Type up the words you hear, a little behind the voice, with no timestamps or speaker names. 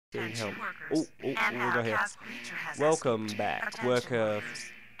Attention workers. We go here. Welcome back, worker.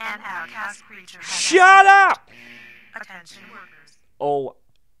 And our cast creature has Shut up! Attention workers. Oh,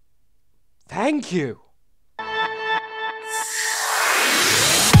 thank you.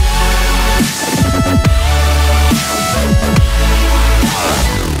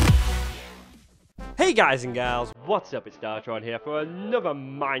 Hey guys and gals, what's up? It's Dartron here for another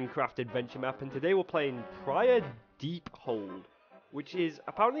Minecraft adventure map, and today we're playing PRYER DEEPHOLD, which is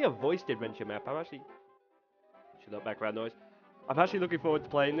apparently a voiced adventure map. Shut up, background noise. I'm actually looking forward to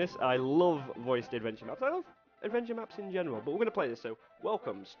playing this. I love voiced adventure maps. I love adventure maps in general, but we're going to play this, so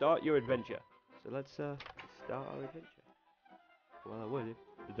welcome, start your adventure. So let's start our adventure. Well, I would if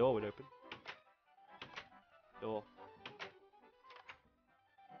the door would open. Door.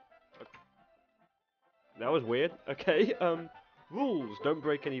 That was weird. Okay, rules. Don't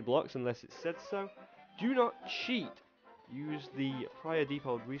break any blocks unless it said so. Do not cheat. Use the PRYER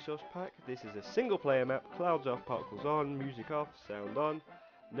DEEPHOLD resource pack. This is a single player map. Clouds off, particles on, music off, sound on.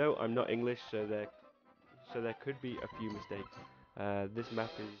 No, I'm not English, so there could be a few mistakes. This map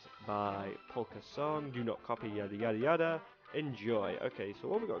is by Polka Song. Do not copy, yada yada yada. Enjoy. Okay, so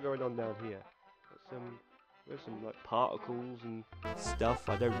what we got going on down here? There's some like particles and stuff.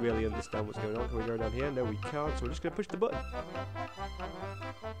 I don't really understand what's going on. Can we go down here? No, we can't. So we're just gonna push the button.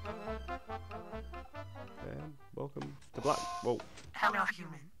 And welcome to Black. Whoa. Hello,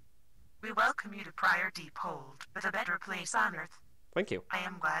 human. We welcome you to PRYER DEEPHOLD, with a better place on Earth. Thank you. I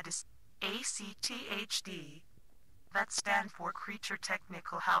am glad to ACTHD. That stands for Creature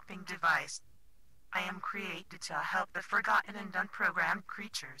Technical Helping Device. I am created to help the forgotten and unprogrammed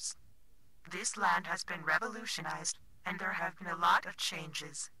creatures. This land has been revolutionized, and there have been a lot of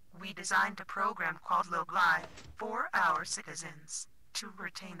changes. We designed a program called JewlBeat for our citizens to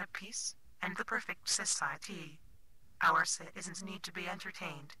retain the peace and the perfect society. Our citizens need to be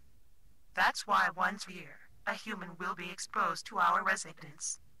entertained. That's why once a year, a human will be exposed to our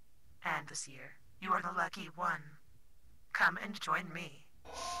residence. And this year, you are the lucky one. Come and join me.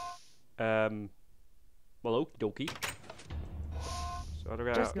 Well, okie dokie. So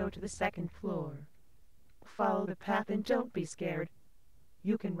just go to the second floor. Follow the path and don't be scared.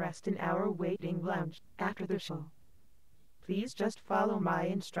 You can rest in our waiting lounge after the show. Please just follow my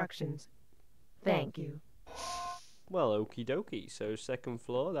instructions. Thank you. Well, okie dokie. So second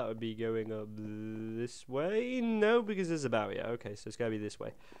floor, that would be going up this way. No, because there's a barrier. Okay, so it's gotta be this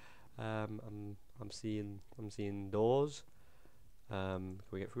way. I'm seeing doors. Can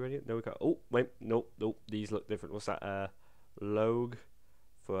we get through any? No, we can't. Oh, wait, nope. These look different. What's that? Log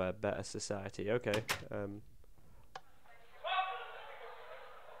for a better society. Okay.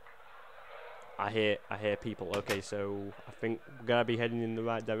 I hear people. Okay, so I think we're gonna be heading in the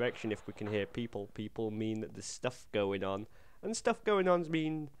right direction if we can hear people. People mean that there's stuff going on, and stuff going on's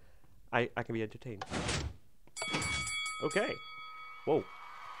mean I can be entertained. Okay. Whoa.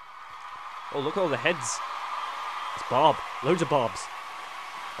 Oh, look at all the heads. It's Bob. Loads of Bobs.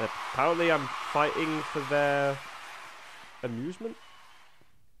 And apparently I'm fighting for their amusement.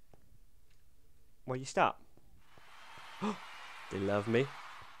 Why you stop? They love me.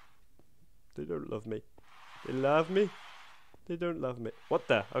 They don't love me. They love me. They don't love me. What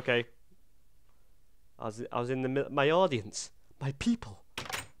the? Okay. I was in the my audience. My people.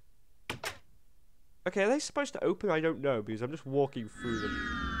 Okay, are they supposed to open? I don't know, because I'm just walking through them.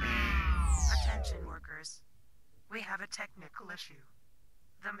 Attention workers. We have a technical issue.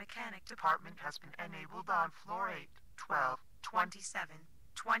 The mechanic department has been enabled on floor 8, 12, 27,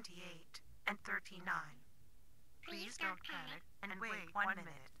 28, and 39. Please don't panic and wait 1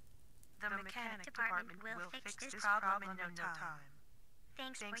 minute. The mechanic department will fix this problem in no time.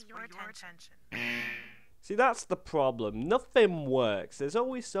 Thanks for your attention. See, that's the problem. Nothing works. There's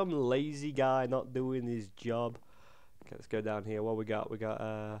always some lazy guy not doing his job. Okay, let's go down here. What we got? We got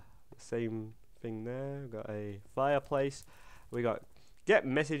the same thing there. We got a fireplace. We got get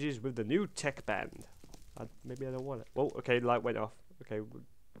messages with the new tech band. Maybe I don't want it. Oh, okay, light went off. Okay,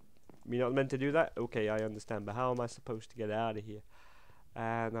 you're not meant to do that? Okay, I understand, but how am I supposed to get out of here?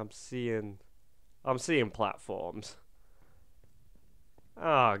 And I'm seeing platforms.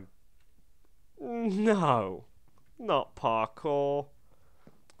 Ah, no, not parkour.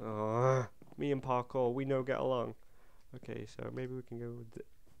 Me and parkour, we no get along. Okay, so maybe we can go with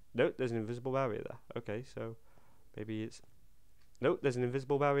nope, there's an invisible barrier there. Okay, so maybe it's nope, there's an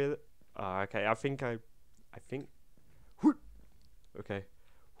invisible barrier there. Ah, okay, I think okay. Can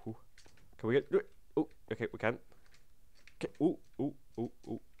we get oh, okay, we can. Okay, ooh.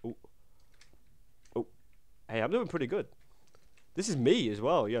 Oh. Hey, I'm doing pretty good. This is me as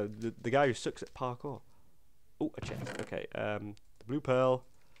well, yeah, the guy who sucks at parkour. Oh, a chest. Okay, the blue pearl.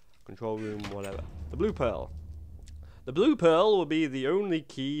 control room, whatever. The blue pearl. The blue pearl will be the only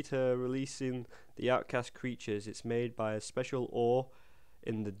key to releasing the outcast creatures. It's made by a special ore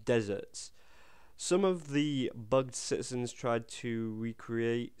in the deserts. Some of the bugged citizens tried to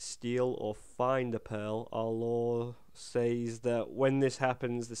recreate, steal, or find the pearl. Our law says that when this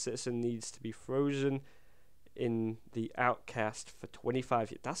happens, the citizen needs to be frozen in the outcast for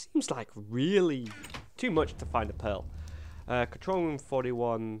 25 years. That seems like really too much to find a pearl. Control room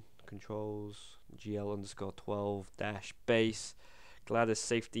 41 controls GL_12-base. Gladys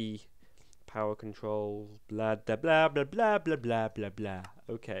safety power control. Blah blah blah blah blah blah blah blah blah.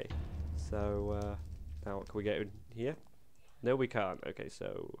 Okay. So, now what can we get in here? No, we can't. Okay,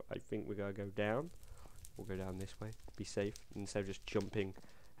 so I think we gotta go down. We'll go down this way. Be safe instead of just jumping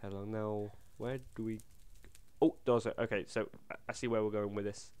headlong. Now, where do we... Oh, doors are... Okay, so I see where we're going with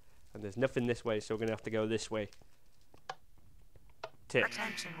this. And there's nothing this way, so we're gonna have to go this way. Tip.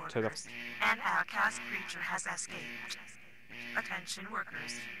 Attention workers. An outcast creature has escaped. Attention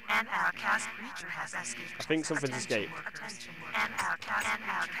workers. An outcast creature has escaped. I think something's escaped. Attention workers. An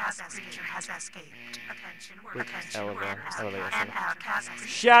outcast creature has escaped. Attention workers. Elevator. An outcast creature.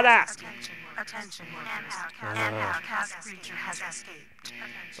 Shut up! Attention workers. An outcast creature has escaped.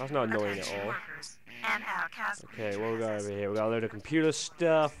 That's not annoying at all. An outcast Okay, what we got over here? We got a load of computer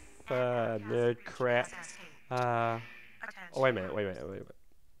stuff, nerd crap. Oh, wait a minute.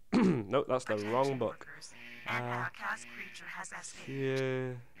 Nope, that's the wrong book.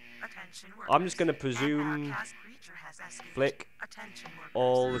 Yeah. I'm just gonna presume flick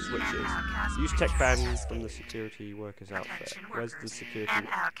all the switches. Use tech bands from the security workers outfit. Where's the security?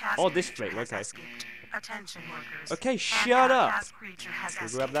 Oh, this flick. Okay. Okay, shut up. We'll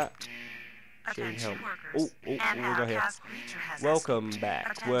grab that. Shouldn't help. Oh, we got here. Welcome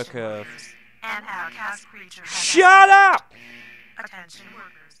back, worker. Shut up!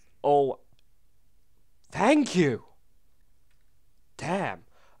 Oh, thank you. Damn.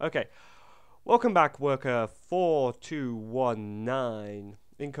 Okay. Welcome back, worker 4219.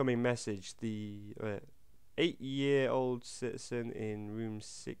 Incoming message. The 8-year-old citizen in room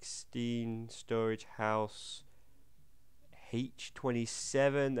 16, storage house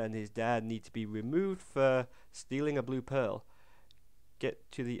H27, and his dad need to be removed for stealing a blue pearl.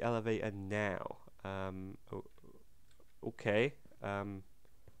 Get to the elevator now. Okay. I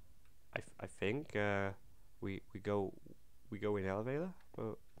think we go in elevator,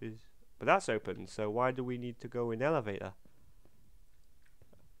 but that's open. So why do we need to go in elevator?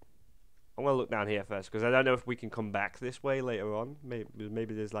 I'm gonna look down here first because I don't know if we can come back this way later on.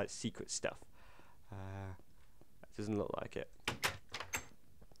 Maybe there's like secret stuff. It doesn't look like it.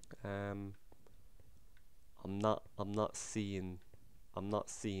 I'm not seeing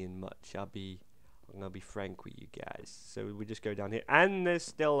much. I'm gonna be frank with you guys. So we just go down here, and there's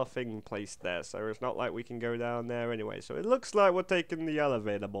still a thing placed there, so it's not like we can go down there anyway. So it looks like we're taking the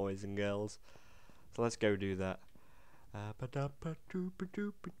elevator, boys and girls. So let's go do that.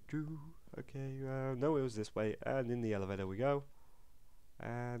 Okay, no, it was this way, and in the elevator we go.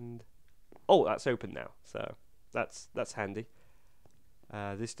 And oh, that's open now, so that's handy.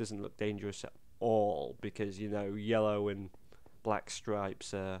 This doesn't look dangerous at all because, you know, yellow and black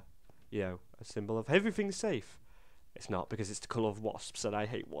stripes are, you know, a symbol of everything's safe. It's not, because it's the colour of wasps, and I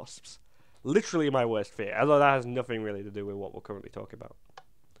hate wasps. Literally my worst fear, although that has nothing really to do with what we're currently talking about.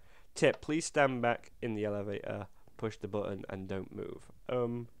 Tip, please stand back in the elevator, push the button, and don't move.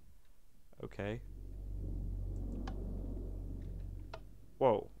 Okay.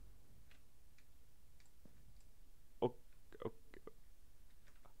 Whoa.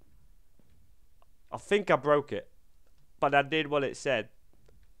 I think I broke it, but I did what it said.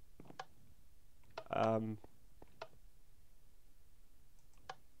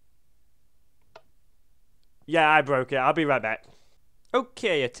 Yeah, I broke it. I'll be right back.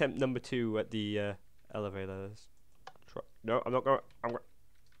 Okay, attempt number 2 at the elevator. No, I'm not going.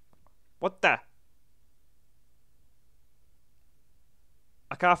 What the?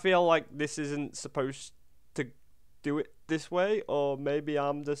 I kind of feel like this isn't supposed to do it this way, or maybe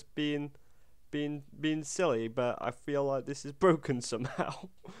I'm just being silly, but I feel like this is broken somehow.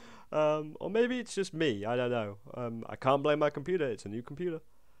 Or maybe it's just me, I don't know. I can't blame my computer, it's a new computer.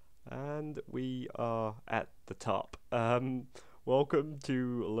 And we are at the top. Welcome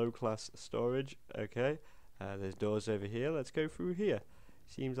to low class storage. Okay, there's doors over here, let's go through here.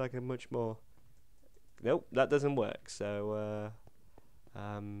 Seems like a much more... Nope, that doesn't work, so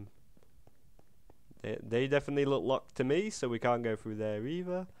they definitely look locked to me, so we can't go through there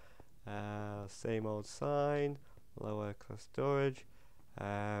either. Same old sign, lower class storage.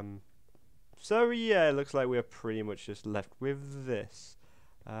 So yeah, it looks like we're pretty much just left with this.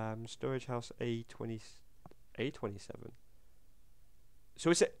 Storage house A27. So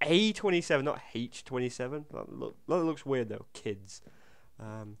it's A27, not H27. That looks weird though. Kids.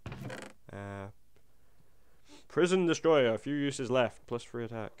 Prison destroyer. A few uses left. +3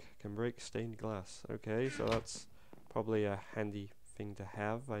 attack. Can break stained glass. Okay, so that's probably a handy thing to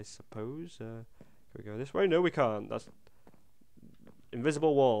have, I suppose. Can we go this way? No, we can't. That's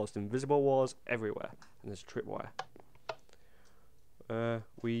invisible walls. Invisible walls everywhere. And there's tripwire.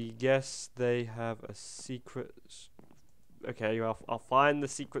 We guess they have a secret. Okay, I'll find the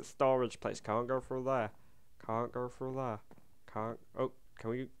secret storage place. Can't go through there. Can't go through there. Can't. Oh, can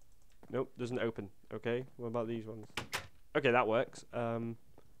we? Nope, doesn't open. Okay, what about these ones? Okay, that works.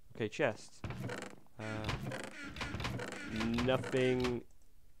 Okay, chests. Nothing.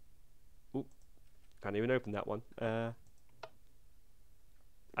 Oop, can't even open that one. I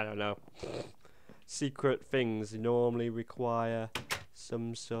don't know. Secret things normally require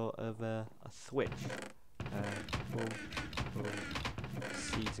some sort of a switch. Boom, boom.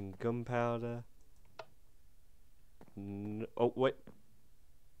 Seeds and gunpowder. Oh, wait.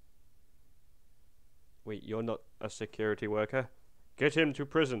 Wait, you're not a security worker? Get him to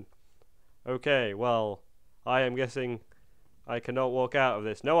prison. Okay, well, I am guessing I cannot walk out of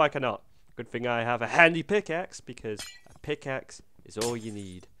this. No, I cannot. Good thing I have a handy pickaxe, because a pickaxe is all you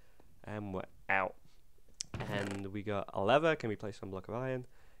need. And we're out. And we got a lever. Can we place on block of iron?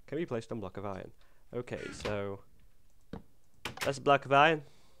 Can we place on block of iron? Okay, so that's a block of iron.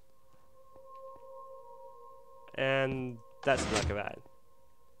 And that's a block of iron.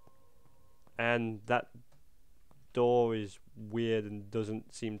 And that door is weird and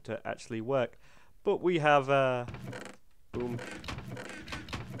doesn't seem to actually work. But we have boom,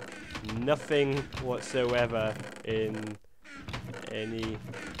 nothing whatsoever in any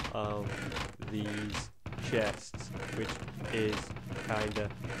of these chests, which is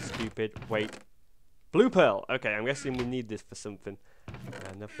kinda stupid. Wait, blue pearl. Okay, I'm guessing we need this for something.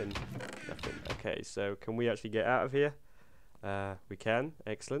 Nothing. Okay, so can we actually get out of here? We can.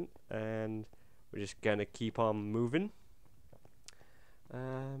 Excellent. And we're just gonna keep on moving.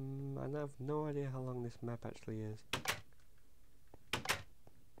 And I have no idea how long this map actually is.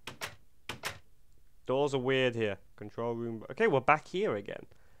 Doors are weird here. Control room. Okay, we're back here again.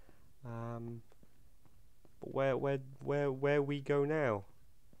 But where we go now?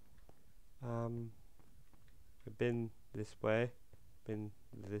 We've been this way. Been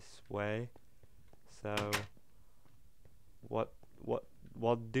this way. So what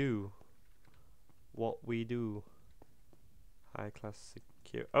we do? High class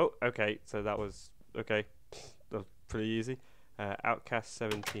secure. Oh, okay. So that was okay. That was pretty easy. Outcast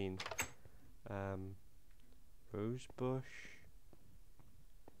 17. Rosebush.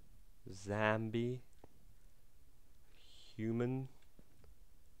 Zombie. Human.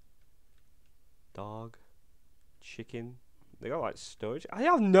 Dog. Chicken. They got like storage. I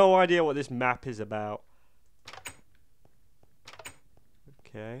have no idea what this map is about.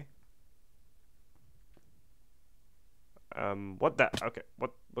 Okay. What the? Okay,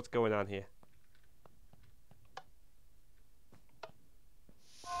 what's going on here?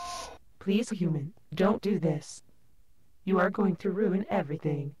 Please, human, don't do this. You are going to ruin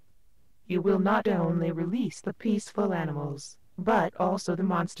everything. You will not only release the peaceful animals, but also the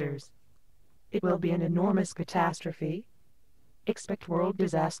monsters. It will be an enormous catastrophe. Expect world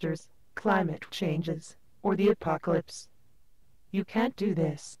disasters, climate changes, or the apocalypse. You can't do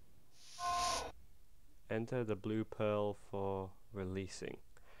this. Enter the blue pearl for releasing.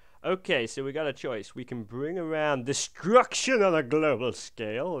 Okay, so we got a choice. We can bring around destruction on a global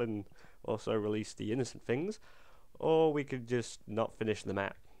scale and also release the innocent things, or we could just not finish the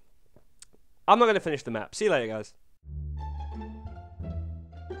map. I'm not going to finish the map. See you later, guys.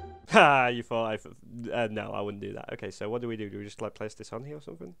 Ha! You thought no, I wouldn't do that. Okay, so what do? Do we just like place this on here or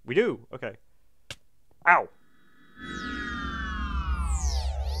something? We do. Okay. Ow!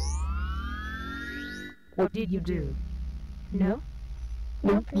 What did you do? No?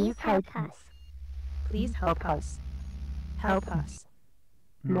 No, please help us. Please help us. Help us.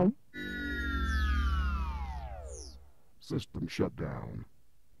 No? System shut down.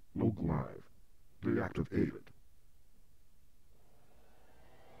 Log live. Deactivated.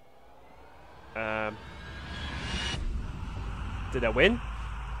 Did I win?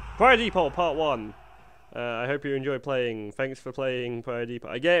 PRYER DEEPHOLD Part 1. I hope you enjoyed playing. Thanks for playing PRYER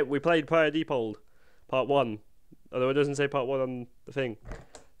DEEPHOLD. Again, we played PRYER DEEPHOLD Part 1. Although it doesn't say Part 1 on the thing.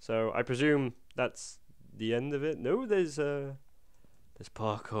 So I presume that's the end of it. No, there's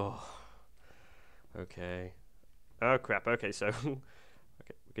parkour. Okay. Oh crap, okay, so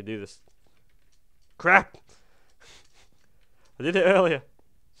okay, we can do this. Crap! I did it earlier.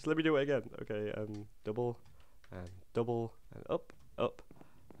 Just let me do it again. Okay, double, and double, and up, up.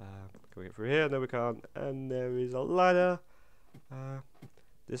 Can we get through here? No, we can't. And there is a ladder.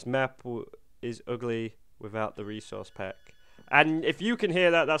 This map is ugly without the resource pack. And if you can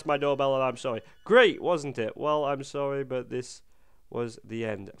hear that, that's my doorbell, and I'm sorry. Great, wasn't it? Well, I'm sorry, but this was the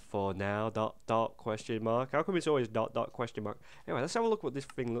end for now. ... question mark. How come it's always ... question mark? Anyway, let's have a look what this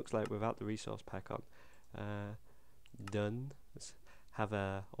thing looks like without the resource pack on. Done. Let's have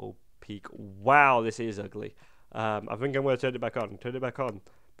a old peek. Wow, this is ugly. I think I'm going to turn it back on. Turn it back on.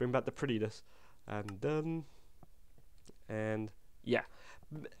 Bring back the prettiness. And done. And yeah.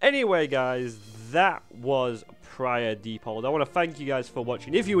 Anyway, guys, that was Prior Deephold. I want to thank you guys for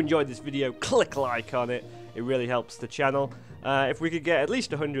watching. If you enjoyed this video, click like on it. It really helps the channel. If we could get at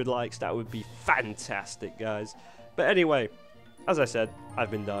least 100 likes, that would be fantastic, guys. But anyway, as I said,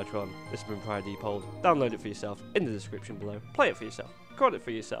 I've been Dartron. This has been Prior Deephold. Download it for yourself in the description below. Play it for yourself. Record it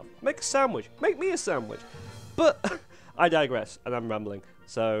for yourself. Make a sandwich. Make me a sandwich. But I digress, and I'm rambling.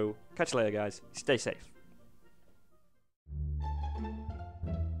 So, catch you later, guys. Stay safe.